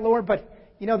 Yeah, Lord, but,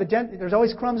 there's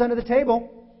always crumbs under the table.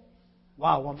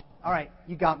 Wow, woman. All right,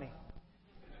 you got me.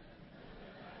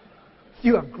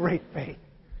 You have great faith.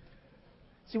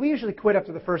 See, we usually quit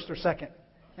after the first or second.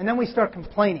 And then we start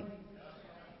complaining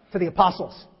to the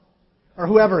apostles. Or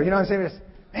whoever, you know what I'm saying?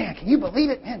 Man, can you believe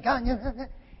it? Man, God.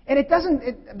 And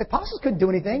the apostles couldn't do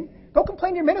anything. Go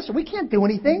complain to your minister. We can't do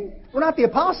anything. We're not the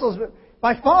apostles, but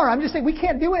by far. I'm just saying we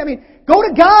can't do it. I mean, go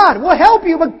to God. We'll help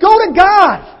you, but go to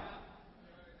God.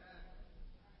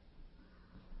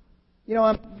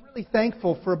 I'm really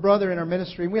thankful for a brother in our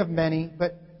ministry. We have many,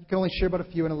 but you can only share about a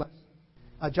few in a lesson.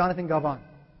 Jonathan Galvan.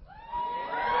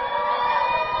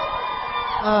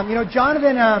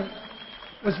 Jonathan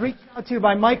was reached out to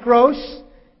by Mike Gross,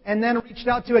 and then reached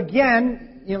out to again.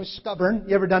 Stubborn.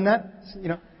 You ever done that?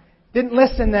 Didn't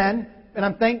listen then, and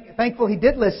I'm thankful he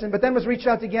did listen. But then was reached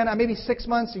out to again, maybe 6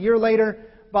 months, a year later,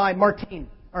 by Martine,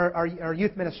 our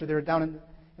youth minister there down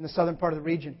in the southern part of the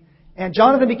region. And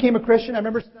Jonathan became a Christian. I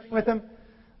remember studying with him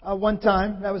one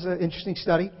time. That was an interesting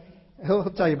study. He'll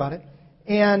tell you about it.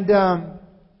 And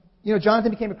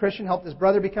Jonathan became a Christian, helped his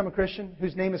brother become a Christian,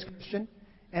 whose name is Christian.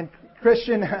 And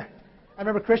Christian, I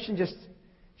remember Christian just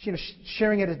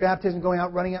sharing at his baptism, going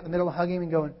out, running out in the middle, hugging him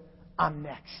and going, I'm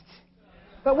next.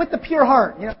 But with the pure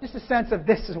heart, just a sense of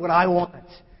this is what I want.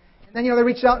 And then, they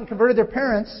reached out and converted their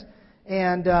parents.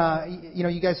 And,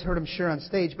 you guys heard him share on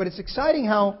stage. But it's exciting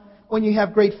how when you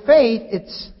have great faith,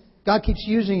 God keeps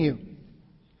using you.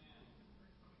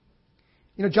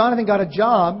 Jonathan got a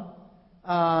job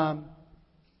out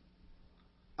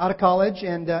of college.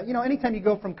 And, anytime you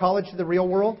go from college to the real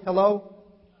world,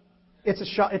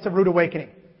 it's a rude awakening.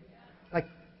 Like,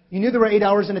 you knew there were 8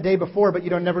 hours in a day before, but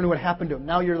you never knew what happened to them.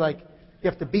 Now you're like, you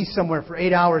have to be somewhere for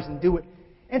 8 hours and do it.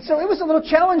 And so it was a little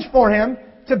challenge for him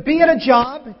to be at a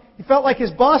job. He felt like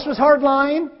his boss was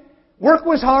hardline. Work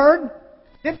was hard.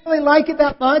 Didn't really like it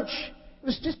that much. It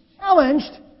was just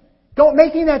challenged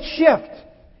making that shift.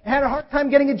 Had a hard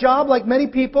time getting a job like many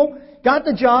people. Got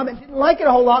the job and didn't like it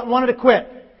a whole lot and wanted to quit.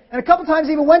 And a couple times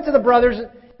even went to the brothers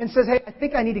and says, hey, I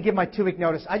think I need to give my 2-week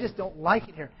notice. I just don't like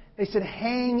it here. They said,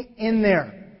 hang in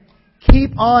there.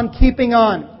 Keep on keeping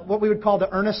on. What we would call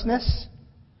the earnestness.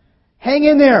 Hang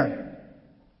in there.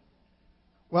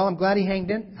 Well, I'm glad he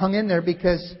hung in there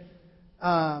because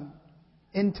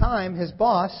in time, his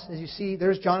boss, as you see,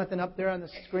 there's Jonathan up there on the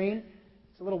screen.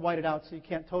 It's a little whited out, so you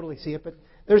can't totally see it. But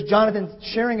there's Jonathan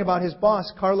sharing about his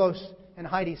boss, Carlos and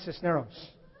Heidi Cisneros.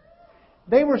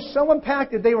 They were so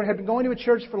impacted. They had been going to a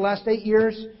church for the last 8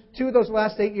 years. 2 of those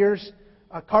last 8 years,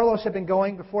 Carlos had been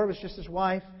going. Before, it was just his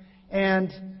wife.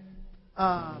 And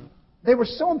they were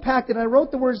so impacted. And I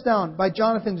wrote the words down by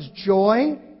Jonathan's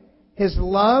joy, his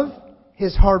love,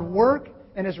 his hard work,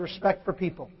 and his respect for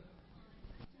people.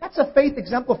 That's a faith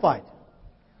exemplified.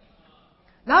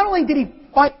 Not only did he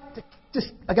fight to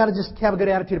I got to just have a good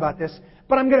attitude about this,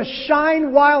 but I'm going to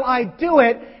shine while I do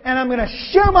it, and I'm going to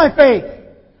share my faith.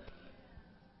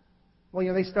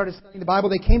 Well, they started studying the Bible.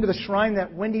 They came to the shrine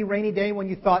that windy, rainy day when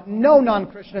you thought no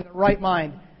non-Christian in their right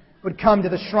mind would come to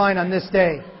the shrine on this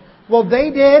day. Well, they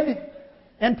did.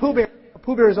 And Pooh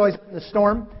Bear is always in the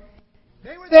storm.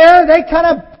 They were there. They kind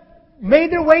of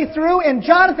made their way through. And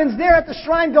Jonathan's there at the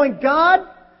shrine going, God,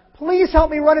 please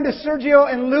help me run into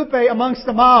Sergio and Lupe amongst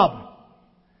the mob.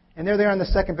 And they're there on the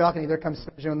second balcony. There comes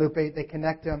Sergio and Lupe. They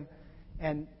connect them.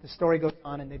 And the story goes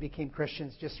on, and they became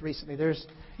Christians just recently. There's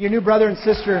your new brother and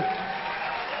sister,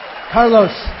 Carlos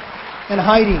and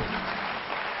Heidi.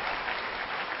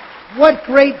 What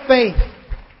great faith.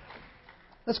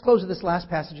 Let's close with this last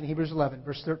passage in Hebrews 11,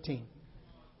 verse 13.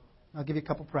 I'll give you a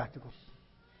couple practicals.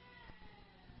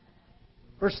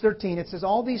 Verse 13, it says,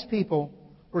 all these people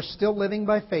were still living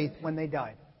by faith when they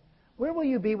died. Where will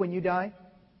you be when you die?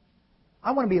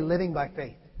 I want to be living by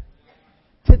faith.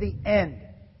 To the end.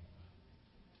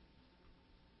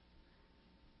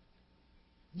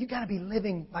 You got to be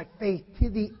living by faith to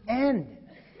the end.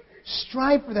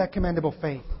 Strive for that commendable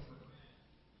faith.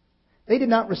 They did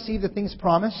not receive the things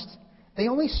promised. They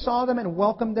only saw them and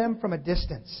welcomed them from a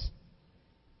distance.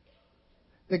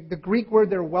 The Greek word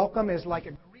there, welcome, is like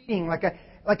a greeting, like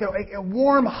a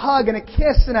warm hug and a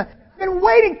kiss and I've been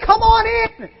waiting, come on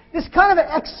in! This kind of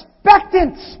an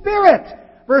expectant spirit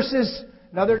versus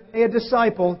another day a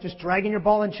disciple just dragging your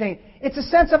ball and chain. It's a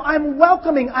sense of I'm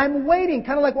welcoming, I'm waiting,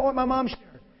 kind of like what my mom shared.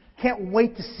 Can't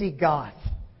wait to see God.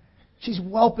 She's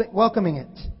welcoming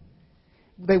it.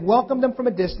 They welcomed them from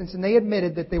a distance and they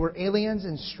admitted that they were aliens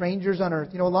and strangers on earth.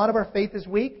 You know, a lot of our faith is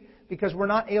weak because we're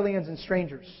not aliens and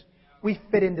strangers. We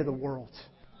fit into the world.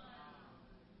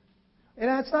 And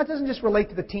it doesn't just relate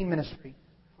to the teen ministry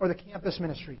or the campus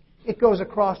ministry. It goes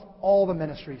across all the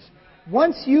ministries.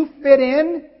 Once you fit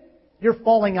in, you're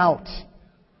falling out.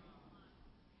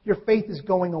 Your faith is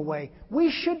going away. We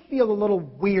should feel a little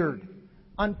weird,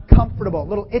 uncomfortable, a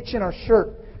little itch in our shirt.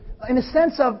 In the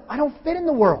sense of, I don't fit in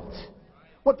the world.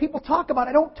 What people talk about,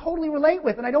 I don't totally relate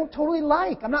with and I don't totally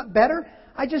like. I'm not better.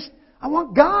 I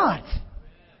want God.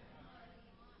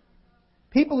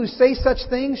 People who say such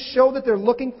things show that they're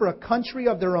looking for a country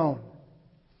of their own.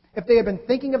 If they had been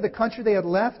thinking of the country they had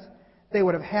left, they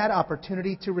would have had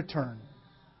opportunity to return.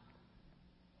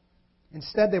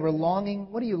 Instead, they were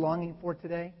longing. What are you longing for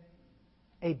today?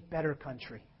 A better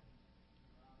country.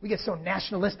 We get so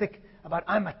nationalistic about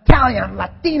I'm Italian, I'm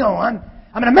Latino, I'm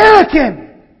an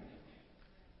American.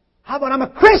 How about I'm a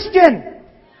Christian?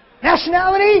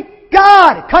 Nationality?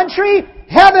 God. Country?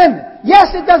 Heaven. Yes,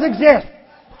 it does exist.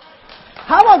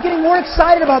 How about getting more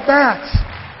excited about that?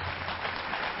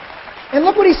 And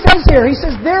look what he says here. He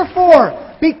says,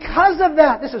 therefore, because of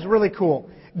that, this is really cool.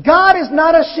 God is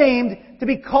not ashamed to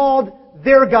be called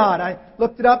their God. I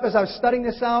looked it up as I was studying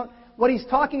this out. What he's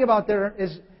talking about there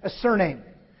is a surname.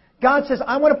 God says,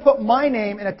 I want to put my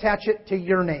name and attach it to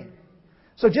your name.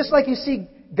 So just like you see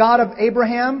God of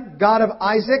Abraham, God of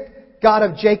Isaac, God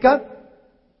of Jacob,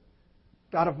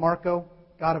 God of Marco,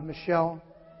 God of Michelle,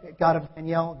 God of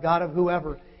Danielle, God of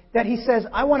whoever, that he says,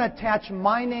 I want to attach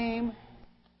my name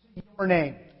to your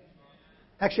name.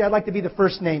 Actually, I'd like to be the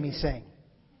first name he's saying.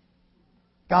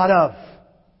 God of.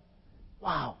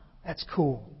 Wow, that's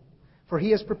cool. For he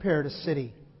has prepared a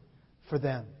city for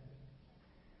them.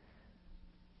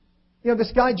 You know,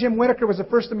 this guy, Jim Whittaker, was the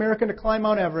first American to climb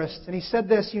Mount Everest. And he said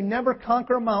this, you never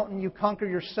conquer a mountain, you conquer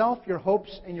yourself, your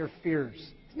hopes, and your fears.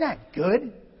 Isn't that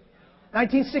good?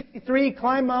 1963,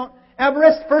 climbed Mount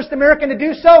Everest, first American to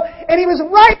do so. And he was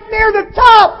right near the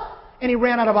top. And he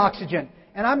ran out of oxygen.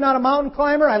 And I'm not a mountain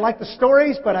climber. I like the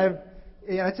stories, but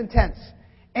it's intense.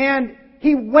 And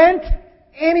he went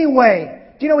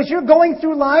anyway. Do you know, as you're going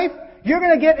through life, you're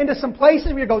going to get into some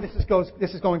places where you go,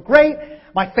 this is going great.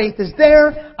 My faith is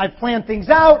there. I've planned things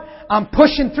out. I'm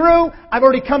pushing through. I've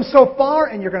already come so far,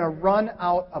 and you're going to run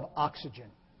out of oxygen.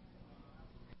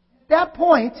 At that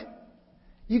point,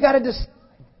 you got to decide,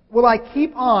 will I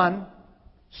keep on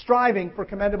striving for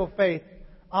commendable faith,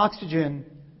 oxygen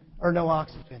or no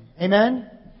oxygen? Amen?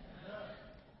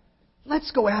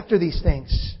 Let's go after these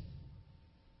things.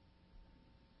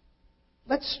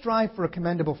 Let's strive for a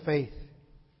commendable faith.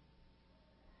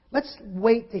 Let's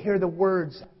wait to hear the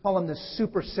words. I call them the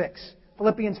Super Six.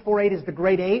 Philippians 4:8 is the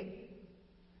Great Eight.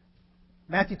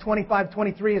 Matthew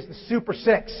 25:23 is the Super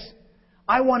Six.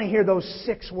 I want to hear those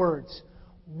 6 words.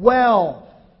 Well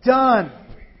done,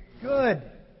 good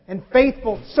and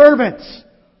faithful servants.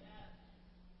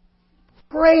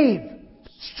 Brave,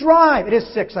 strive. It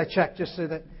is 6, I checked, just so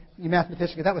that you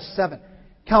mathematicians, that was 7.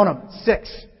 Count them,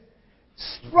 6.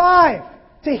 Strive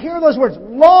to hear those words.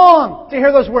 Long to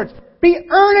hear those words. Be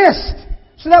earnest,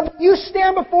 so that when you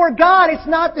stand before God, it's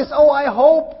not this, oh, I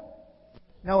hope.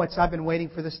 No, it's, I've been waiting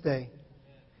for this day.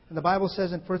 And the Bible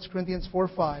says in 1 Corinthians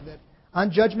 4:5 that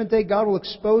on Judgment Day, God will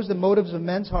expose the motives of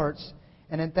men's hearts.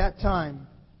 And at that time,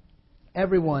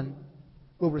 everyone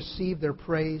will receive their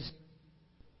praise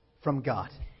from God.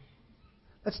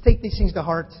 Let's take these things to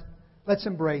heart. Let's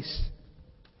embrace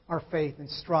our faith and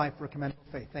strive for a commendable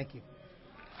faith. Thank you.